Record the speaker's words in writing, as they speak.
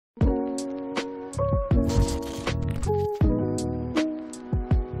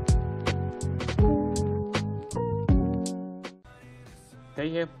Stay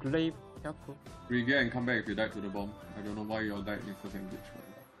here, play careful. Regear and come back if you die to the bomb. I don't know why you all died in first engage.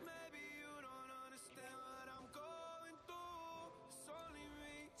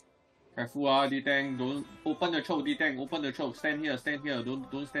 Careful D-tank, don't open the choke, D-tank, open the choke, stand here,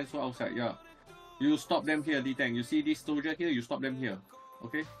 don't stand so outside, yeah. You stop them here, D-tank. You see this soldier here, you stop them here.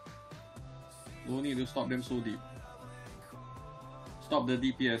 Okay? No need to stop them so deep. Stop the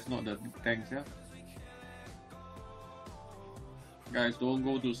DPS, not the tanks, yeah? Guys, don't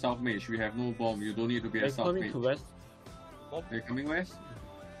go to south mage. We have no bomb. You don't need to be a south mage. Coming to west. They're coming west.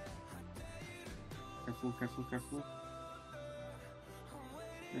 Careful, careful, careful.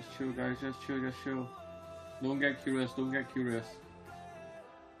 Just chill, guys. Just chill, just chill. Don't get curious. Don't get curious.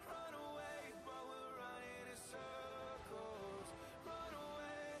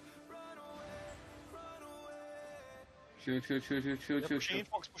 Chill, chill, chill, chill, chill, chill, chill.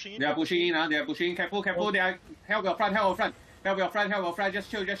 They are pushing in, they are pushing in. Careful, careful. They are help your front, help your front. Help your front, help your front.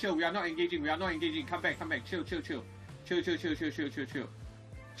 Just chill, just chill. We are not engaging. We are not engaging. Come back, come back. Chill, chill, chill. Chill, chill, chill, chill, chill, chill, chill.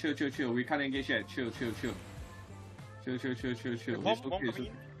 Chill, chill, chill. We can't engage yet. Chill, chill, chill. Chill, chill, chill, chill, chill. It's okay, it's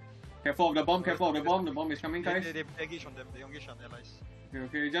okay. Careful of the bomb, careful of the bomb. The bomb is coming, guys. They engage on them. They engage on allies. Okay,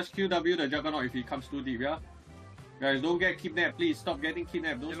 okay. Just QW the Juggernaut if he comes too deep, yeah? Guys, don't get kidnapped. Please stop getting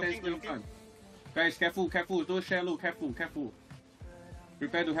kidnapped. Don't stand still in front. Guys, careful, careful. Don't shallow. Careful, careful.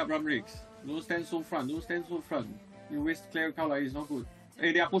 Prepare to help rumrix. Don't stand so front. Don't stand so front. You waste clear cow like it's not good.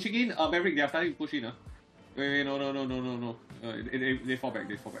 Hey, they are pushing in. Maverick, they are starting to push in. Wait, no, no, no, no, no, no. They fall back.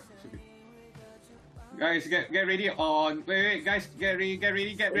 They fall back. It's okay. Guys, get ready on. Wait, guys, get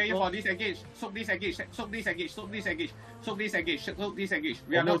ready for this engage. Soak this engage. Soak this engage. Soak this engage. Soak this engage. Soak this engage.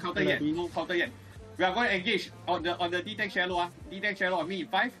 We are not counter yet. No counter yet. We are going to engage on the D-tank shallow. D-tank shallow on me.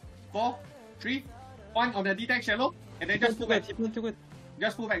 5, 4, 3, 1 on the D-tank shallow, and then just pull back.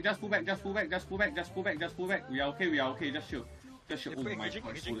 Just pull back, just pull back, just pull back, just pull back, just pull back, just pull back. We are okay, we are okay. Just chill. Just chill. Oh my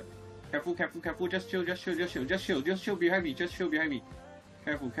god. Careful, careful, careful. Just chill, just chill, just chill, just chill. Just chill behind me. Just chill behind me.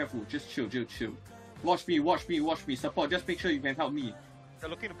 Careful, careful. Just chill, chill, chill. Watch me, watch me, watch me. Support. Just make sure you can help me. They're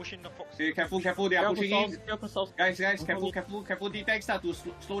looking to push in the fox. Okay, careful, careful. They are pushing in. Guys, careful, careful, careful. D-tank start to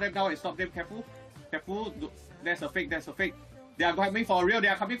slow them down and stop them. Careful, careful. There's a fake. There's a fake. They are coming for a real. They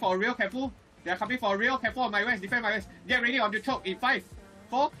are coming for a real. Careful. They are coming for a real. Careful on my west. Defend my west. Get ready on the choke in 5,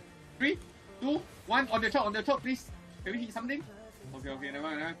 4, 3, 2, 1 on the choke, please. Can we hit something? Okay, okay, never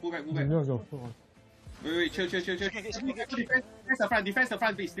mind. Pull back, pull back. Wait, chill. Defense the front, defense the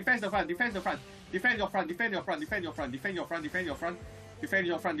front, please. Defense the front, defense the front. Defend your front, defend your front, defend your front, defend your front, defend your front. Defend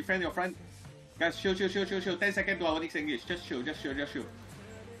your front, defend your front. Guys, chill. 10 seconds to our next engage. Just chill.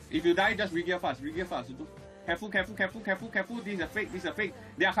 If you die, just regear fast, Careful. This is a fake.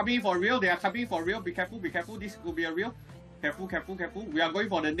 They are coming for real. Be careful. This could be a real. Careful. We are going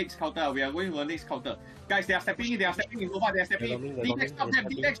for the next counter. Guys, they are stepping in. Nova, they are stepping in. D-tank, stop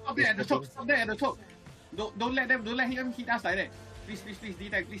them at the choke. Don't let him hit us like that. Please,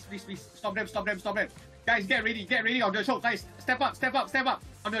 D-tank, please. Stop them. Guys, get ready on the choke. Guys, step up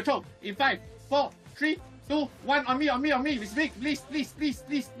on the choke. In 5, 4, 3, 2, 1, on me. It's big. Please.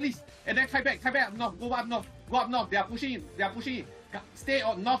 And then come back. North, go up north. They are pushing in. Stay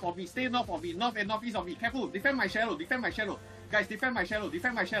on north of me. North and northeast of me. Careful. Defend my shallow. Guys, defend my shallow.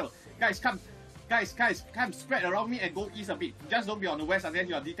 Guys, come. Spread around me and go east a bit. Just don't be on the west unless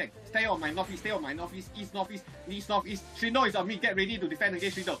you are D-tank. Stay on my northeast. East, northeast. Shindo is on me. Get ready to defend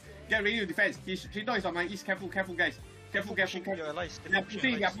against Shindo. Get ready to defend. Shindo is on my east. Careful, guys. Careful. They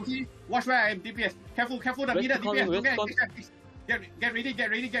are pushing. Watch where I am. DPS. Careful. The middle DPS. Don't get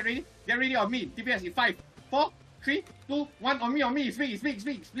engaged. Get ready on me. DPS in 5, 4, 3, 2, 1 on me. It's big.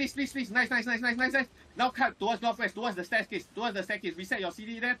 Please. Nice. Now cut towards northwest, towards the staircase. Reset your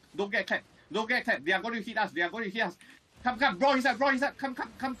CD there. Don't get clapped. They are going to hit us. Come, brawl inside. Come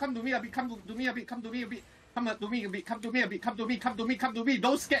to me a bit. Come to me a bit. Come to me.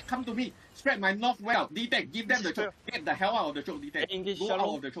 Don't scared. Come to me. Spread my north well. D-tank, give them the choke. Get the hell out of the choke, D-tank. Go out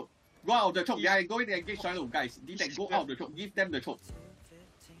of the choke. They are going to engage shallow, guys. D-tank, go out of the choke. Give them the choke.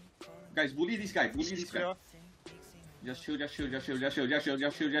 Guys, bully this guy. Just chill.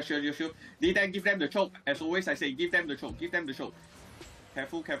 D-tank, give them the choke. As always, I say, give them the choke.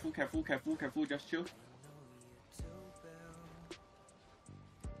 Careful. Just chill.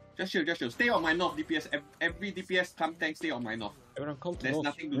 Just chill. Stay on my north, DPS. Every DPS come tank, stay on my north. There's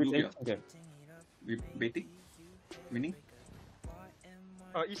nothing to do here. Okay. We baiting? Meaning?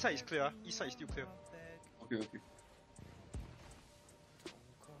 East side is clear. East side is still clear. Okay.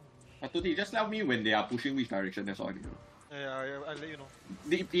 Atuti, just tell me when they are pushing which direction, that's all I need to know. Yeah, I'll let you know.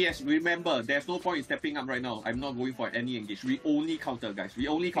 DPS, remember, there's no point in stepping up right now. I'm not going for any engage. We only counter, guys. We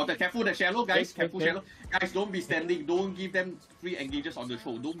only counter. Careful the shallow, guys. Careful shallow. Guys, don't be standing. Don't give them free engages on the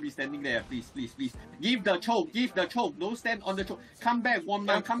choke. Don't be standing there, please, please, please. Give the choke. Give the choke. Don't stand on the choke. Come back, one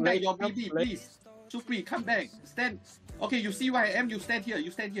man. Come back, your BB, please. Supri, come back. Stand. Okay, you see where I am? You stand here.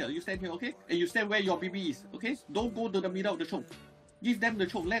 You stand here. You stand here, okay? And you stand where your BB is, okay? Don't go to the middle of the choke. Give them the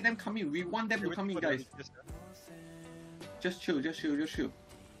choke. Let them come in. We want them to come in, guys. Just chill, just chill, just chill.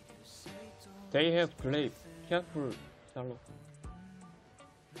 They have play. Careful, shallow.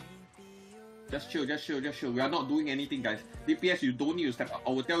 Just chill, just chill, just chill. We are not doing anything, guys. DPS, you don't need to step up. I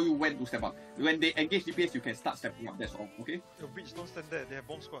will tell you when to step up. When they engage DPS, you can start stepping up. That's all, okay? Your bridge don't stand there. They have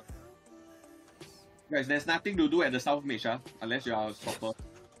bomb squad. Guys, there's nothing to do at the south mage, unless you are a stopper.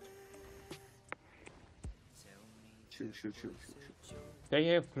 Chill, chill, chill, chill, chill. They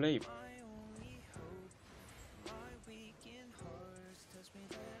have play.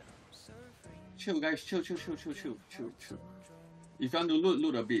 Chill, guys. Chill, chill, chill, chill, chill, chill, chill. If you want to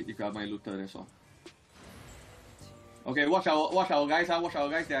loot a bit, if you are my looter, that's all. Okay, watch our guys, watch our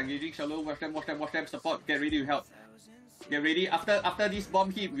guys. They are engaging shallow. Watch them, watch them, watch them. Support. Get ready to help. Get ready. After this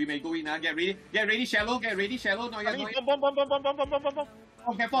bomb hit, we may go in. Get ready. Get ready, shallow. Get ready, shallow. No, yeah, no.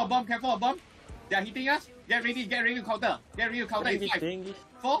 Bomb, careful, bomb, careful, bomb. They are hitting us. Get ready to counter. Get ready to counter in 5,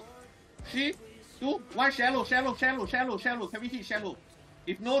 4, 3, 2, 1. Shallow, shallow, shallow, shallow, shallow. Can we hit shallow?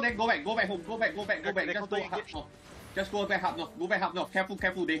 If no, then go back home. Go back. Just go hard north. Just go back hard north. Go back hard north.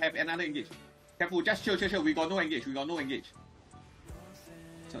 Careful. They have another engage. Careful. Just chill. We got no engage. So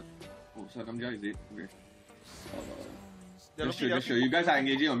Namja is it? Okay. Just chill. You guys are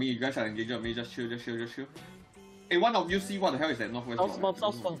engaging on me. Just chill. Hey, one of you see what the hell is that northwest?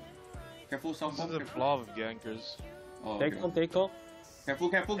 South. Careful, south. This is a blob of gankers. Oh, Take on.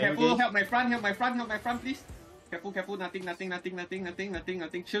 Careful. Help my front, please. Careful. Nothing.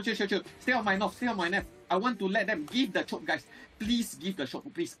 Chill. Stay on my north. I want to let them give the choke, guys. Please give the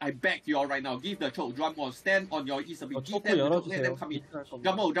choke, please. I beg you all right now. Give the choke. Drum on. Stand on your east a bit. Give them the choke. Let them come in.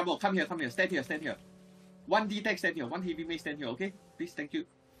 Jumbo. Come here. Stand here. One D-tech stand here. One heavy mage stand here. Okay? Please, thank you.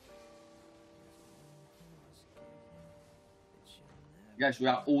 Guys, we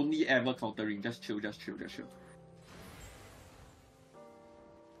are only ever countering. Just chill. They're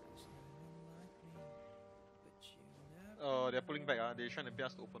pulling back. They're trying to beat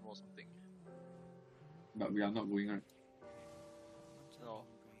us to open or something. But we are not going, right? No.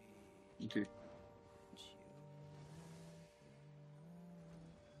 Okay.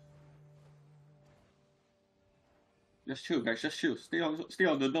 Just chill, guys. Just chill. Stay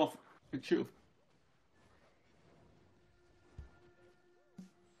on the north and chill.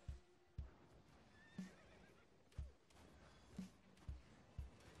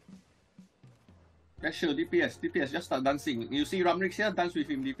 Let's chill. DPS. Just start dancing. You see rumrix here? Dance with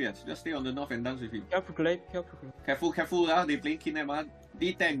him. DPS. Just stay on the north and dance with him. Careful. They playing kidnap.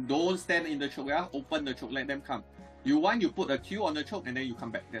 D-tank. Don't stand in the choke. Open the choke. Let them come. You put a Q on the choke and then you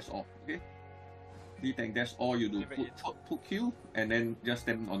come back. That's all. Okay. D-tank, that's all you do. Put Q and then just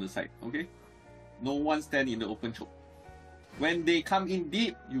stand on the side, okay? No one stand in the open choke. When they come in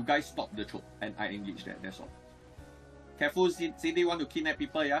deep, you guys stop the choke and I engage that, that's all. Careful, say they want to kidnap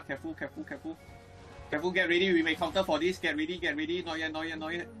people, yeah? Careful. Careful, get ready, we may counter for this. Get ready. Not yet,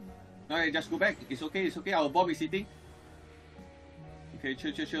 just go back. It's okay, our bomb is hitting. Okay,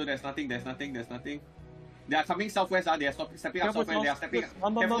 chill, there's nothing. They are coming southwest, they are stepping up southwest, they are stepping up.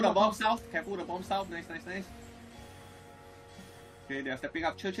 Careful the bomb south, nice. Okay, they are stepping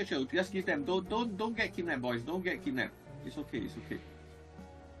up, chill, just give them, don't get kidnapped, boys, don't get kidnapped. It's okay.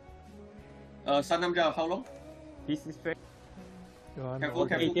 Sanamja, how long? This is fair. Careful.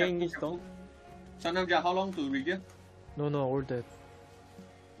 Sanamja, how long to regear? No, all dead.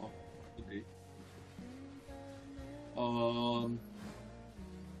 Oh, okay.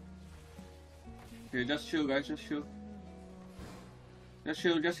 Okay, just chill, guys. Just chill.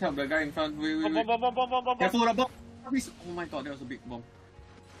 Just help the guy in front. Wait. Bomb. Careful, the bomb. Oh my god, that was a big bomb.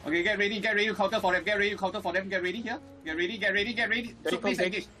 Okay, get ready to counter for them. Get ready here. Get ready. So please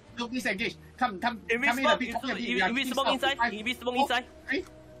engage. Come in a bit. Invisible inside. 3,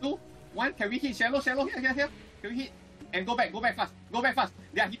 2, 1. Can we hit shallow? Here. Can we hit? And go back fast.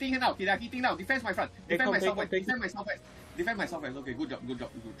 They are hitting now. Defend my front. Defend my southwest. Okay, good job.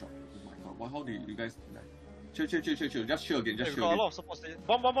 How do you guys do that? Chill. Just chill again. We've got a lot of support station.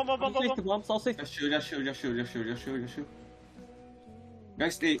 Bomb. Just chill.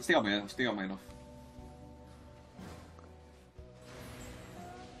 Guys, stay on my north.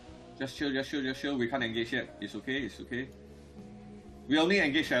 Just chill. We can't engage yet. It's okay. We only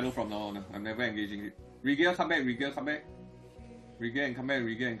engage shadow from now on. I'm never engaging it. Regear, come back. Regear and come back,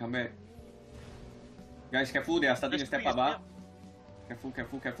 regear and come back. Guys, careful, they are starting to step up, Careful,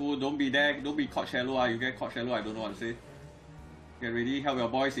 careful, careful. Don't be there, don't be caught shallow, You get caught shallow, I don't know what to say. Get ready, help your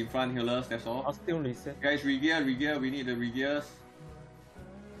boys in front, healers, that's all. I'll still listen. Guys, regear, we need the regears.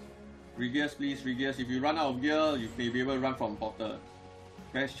 Regears, please, regears. If you run out of gear, you may be able to run from portal.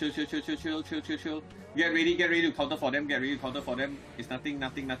 Guys, chill. Get ready to counter for them, It's nothing.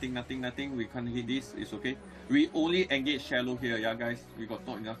 We can't hit this, it's okay. We only engage shallow here, yeah guys. We got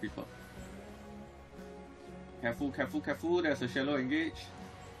not enough people. Careful, there's a shallow engage.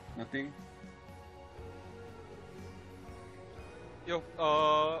 Nothing. Yo,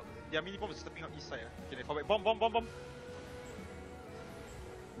 their mini bomb is stepping up east side. Okay, they fall back. Bomb.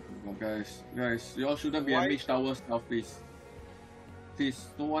 Oh, guys, you all shouldn't be at Mage Tower South, please. Please,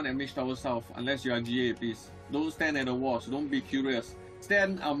 no one at Mage Tower South unless you are GA, please. Don't stand at the walls, don't be curious.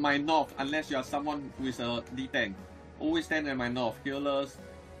 Stand on my north unless you are someone who is a D-tank. Always stand at my north. Healers,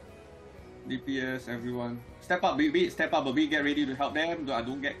 DPS, everyone. Step up a bit, get ready to help them.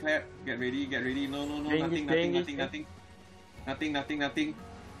 Don't get clapped. Get ready. No, nothing. They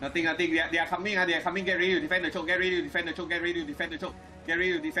are coming, get ready to defend the choke, Get ready to defend the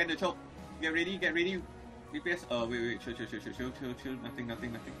choke. Get ready. DPS, wait, chill. Nothing. They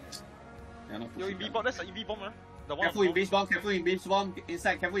are not Yo, pushing. EV bomb, that's an EV bomb, The one Careful in base bomb,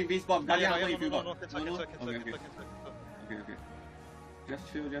 inside, careful in base bomb. No, Cancel. Okay.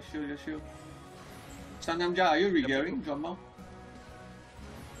 Just chill. Sanamja, are you regearing, John Mao?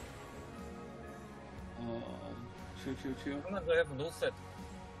 Chill. They have no set.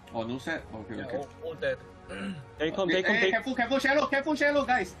 Oh, no set? Okay. All dead. They come. Hey, careful, shallow,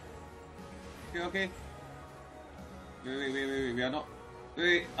 guys. Okay. Wait, we are not.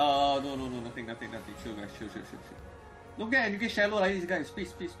 Wait, no, nothing. Chill, guys, chill. Don't get shallow like these guys,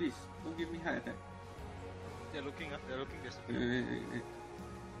 please. Don't give me heart attack. They're looking this. Wait.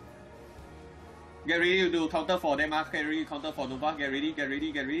 Get ready to counter for them, Get ready to counter for Nova. Get ready.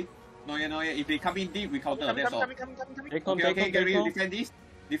 No, yeah. If they come in deep, we counter. That's all. They come. Okay, get ready to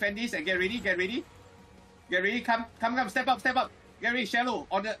defend this, and get ready. Get ready. Come. Step up. Get ready. Shallow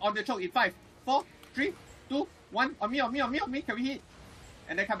on the choke in 5, 4, 3, 2, 1. On me. Can we hit?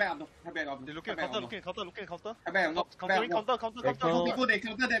 And then come back up. They're looking at counter. Come back up. Countering, counter. Two people, they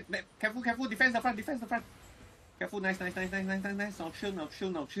counter them. Careful. Defend the front. Careful. Nice. Now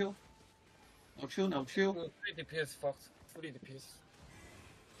chill. 3 DPS fucked. 3 DPS.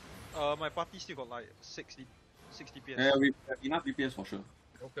 My party still got like 6 DPS. Yeah, we have enough DPS for sure.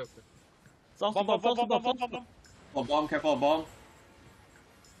 Okay. Bomb. Oh, bomb, careful, bomb.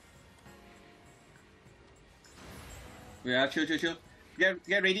 Yeah, chill.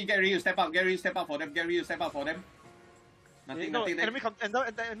 Get ready to step up. Get ready to step up for them. Nothing. Enemy coming.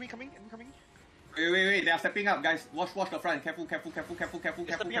 Wait, they are stepping up, guys. Watch the front. Careful. They're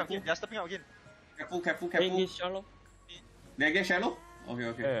stepping out again. Careful. They shallow. They get shallow?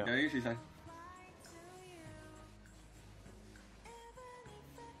 Okay. Yeah. Yeah, she's fine.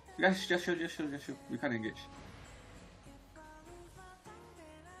 Guys, just chill. We can't engage.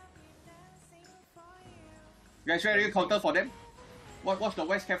 Guys, ready to counter for them? Watch the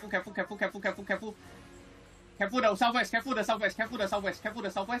west. Careful. Careful the southwest. Careful the southwest,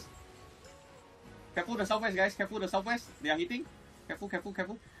 guys. Careful the southwest. They are hitting. Careful.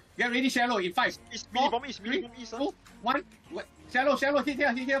 Get ready, shallow in 5, 4, 3, 2, 1. Shallow. Hit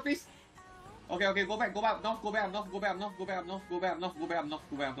here, please. Okay. Go back north.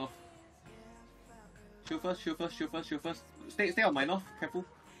 Shoot first. Stay on my north. Careful.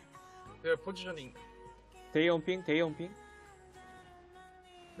 They're positioning. They on ping.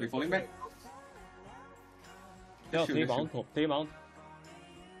 They're falling back. They mount.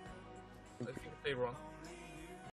 I think they run.